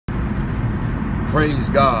Praise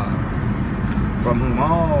God, from whom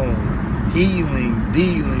all healing,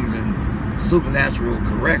 dealings, and supernatural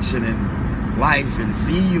correction and life and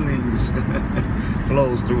feelings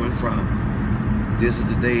flows through and from. This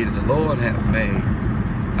is the day that the Lord hath made.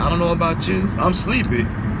 I don't know about you. I'm sleepy,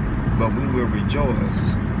 but we will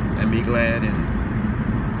rejoice and be glad in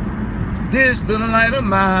it. This little light of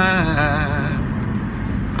mine,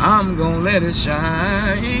 I'm gonna let it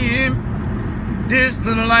shine. This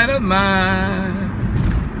little light of mine,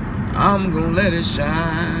 I'm gonna let it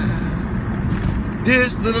shine.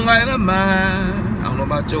 This little light of mine, I don't know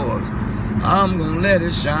about yours, I'm gonna let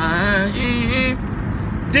it shine.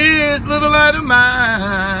 This little light of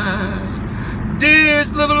mine,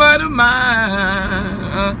 this little light of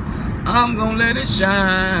mine, I'm gonna let it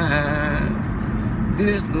shine.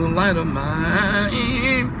 This little light of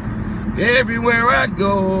mine, everywhere I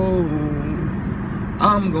go,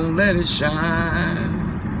 I'm gonna let it shine.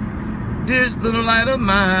 This little light of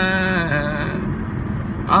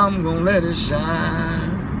mine, I'm gonna let it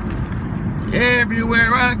shine.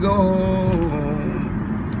 Everywhere I go,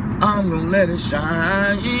 I'm gonna let it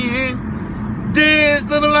shine. This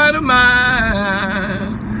little light of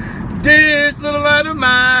mine, this little light of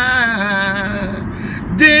mine,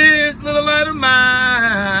 this little light of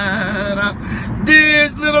mine,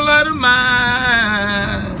 this little light of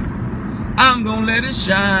mine, I'm gonna let it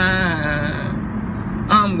shine.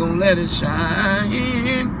 I'm gonna let it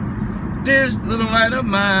shine. This little light of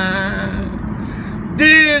mine,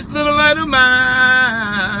 this little light of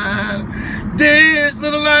mine, this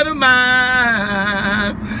little light of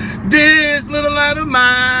mine, this little light of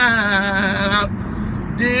mine,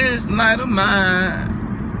 this light of mine,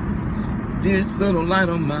 this little light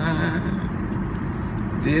of mine,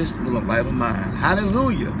 this little light of mine.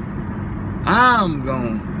 Hallelujah. I'm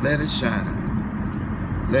gonna let it shine.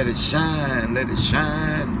 Let it shine, let it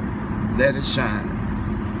shine, let it shine.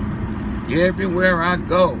 Everywhere I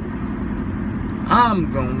go,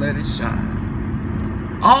 I'm gonna let it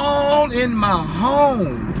shine. All in my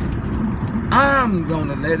home, I'm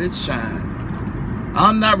gonna let it shine.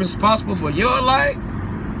 I'm not responsible for your light.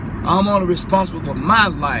 I'm only responsible for my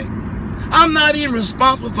light. I'm not even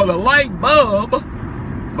responsible for the light bulb,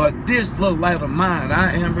 but this little light of mine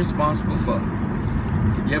I am responsible for.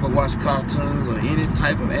 If you ever watch cartoons or any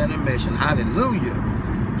type of animation, hallelujah,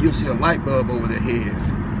 you'll see a light bulb over their head.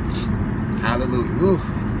 Hallelujah. Woo.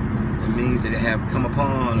 It means that they have come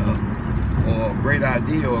upon or a great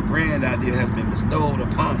idea or a grand idea has been bestowed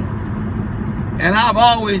upon them. And I've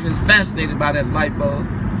always been fascinated by that light bulb.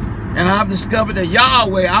 And I've discovered that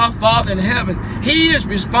Yahweh, our Father in heaven, He is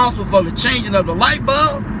responsible for the changing of the light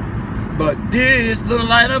bulb. But this little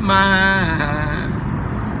light of mine,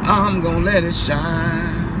 I'm gonna let it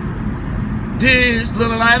shine. This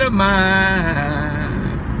little light of mine,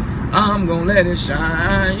 I'm gonna let it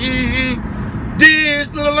shine.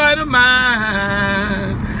 This little light of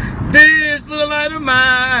mine, this little light of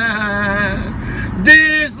mine,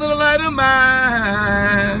 this little light of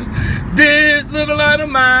mine, this little light of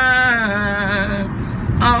mine,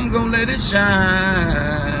 I'm gonna let it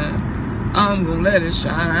shine. I'm gonna let it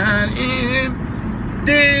shine in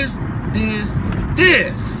this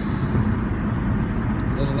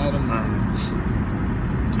little light of mine.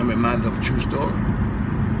 I'm reminded of a true story.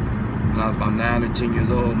 When I was about 9 or 10 years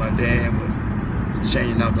old, my dad was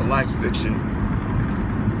changing out the lights fixture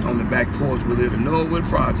on the back porch. We lived in Norwood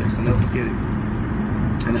Projects, I'll never forget it.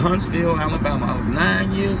 In Huntsville, Alabama, I was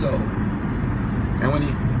 9 years old. And when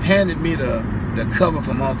he handed me the cover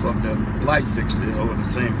from off of the light fixture, or the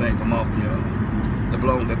same thing from off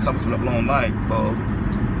the cover from the blown light bulb,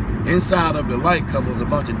 inside of the light cover was a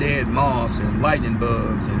bunch of dead moths and lightning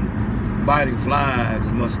bugs and biting flies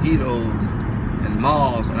and mosquitoes and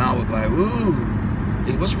moths. And I was like, ooh,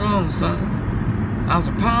 hey, what's wrong, son? I was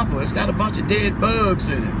like, Papa, it's got a bunch of dead bugs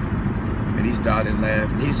in it. And he started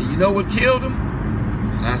laughing. He said, you know what killed them?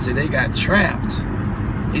 And I said, they got trapped.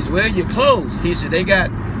 He said, well, you're close. He said, they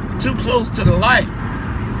got too close to the light.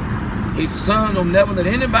 He said, son, don't never let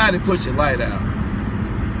anybody put your light out.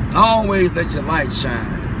 Always let your light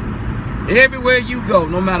shine. Everywhere you go,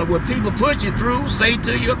 no matter what people put you through, say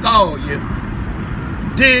to you, call you,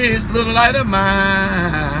 this little light of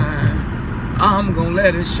mine, I'm gonna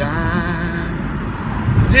let it shine.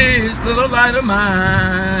 This little light of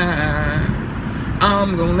mine,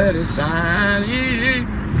 I'm gonna let it shine.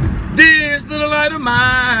 This little light of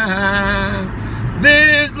mine,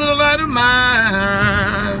 this little light of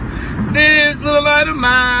mine, this little light of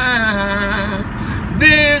mine,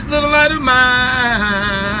 this little light of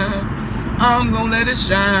mine, I'm gonna let it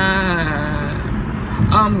shine.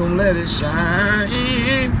 I'm gonna let it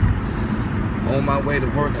shine. on my way to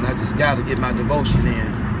work, and I just got to get my devotion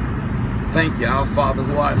in. Thank you, our Father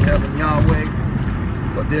who art in heaven,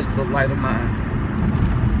 Yahweh, for this the light of mine.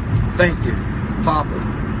 Thank you, Papa,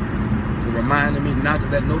 for reminding me not to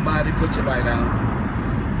let nobody put your light out.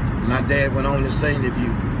 My dad went on to say, if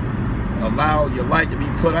you allow your light to be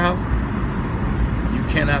put out, you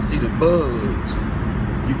cannot see the bugs.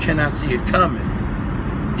 You cannot see it coming.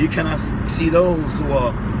 You cannot see those who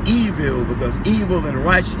are evil, because evil and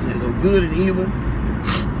righteousness, or good and evil,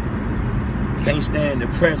 can't stand the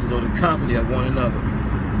presence or the company of one another.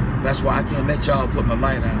 That's why I can't let y'all put my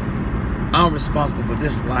light out. I'm responsible for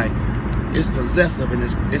this light. It's possessive, and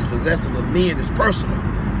it's possessive of me, and it's personal.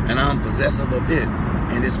 And I'm possessive of it,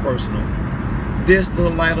 and it's personal. This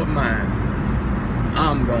little light of mine,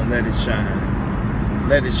 I'm gonna let it shine.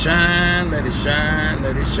 Let it shine, let it shine,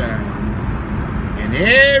 let it shine. And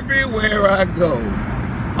everywhere I go,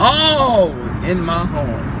 all in my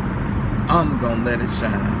home, I'm gonna let it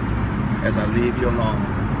shine as I leave you alone.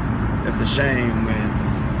 It's a shame when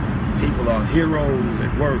people are heroes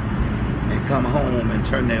at work and come home and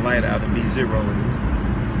turn their light out and be zeros.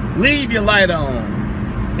 Leave your light on.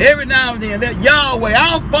 Every now and then, let Yahweh,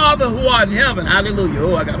 our Father who art in heaven, hallelujah.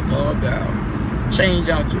 Oh, I gotta calm down. Change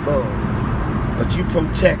out your bulb. But you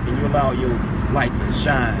protect and you allow your light to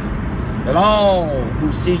shine. That all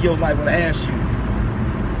who see your light will ask you,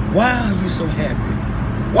 why are you so happy?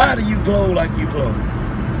 Why do you glow like you glow?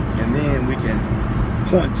 And then we can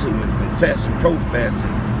point to and confess and profess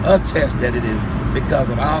and attest that it is because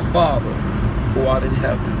of our Father who art in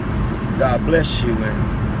heaven. God bless you,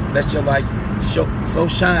 and let your light so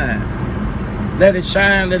shine. Let it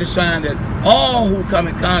shine that all who come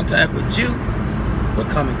in contact with you will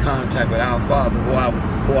come in contact with our Father who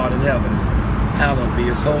art in heaven. Hallowed be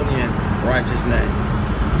his holy and righteous name.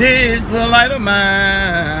 This the light of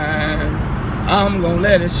mine, I'm gonna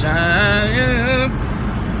let it shine.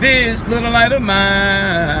 This little light of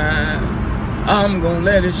mine, I'm gonna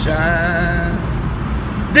let it shine.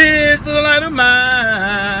 This little light of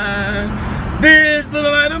mine, this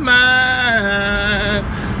little light of mine,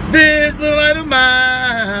 this little light of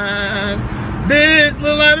mine, this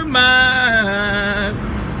little light of mine,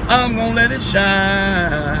 I'm gonna let it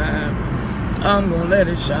shine. I'm gonna let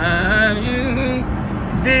it shine.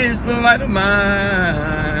 This little light of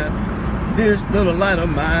mine, this little light of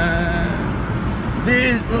mine,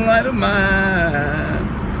 this little light of mine,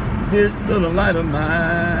 this little light of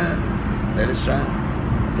mine, let it shine.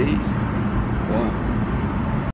 Peace. One.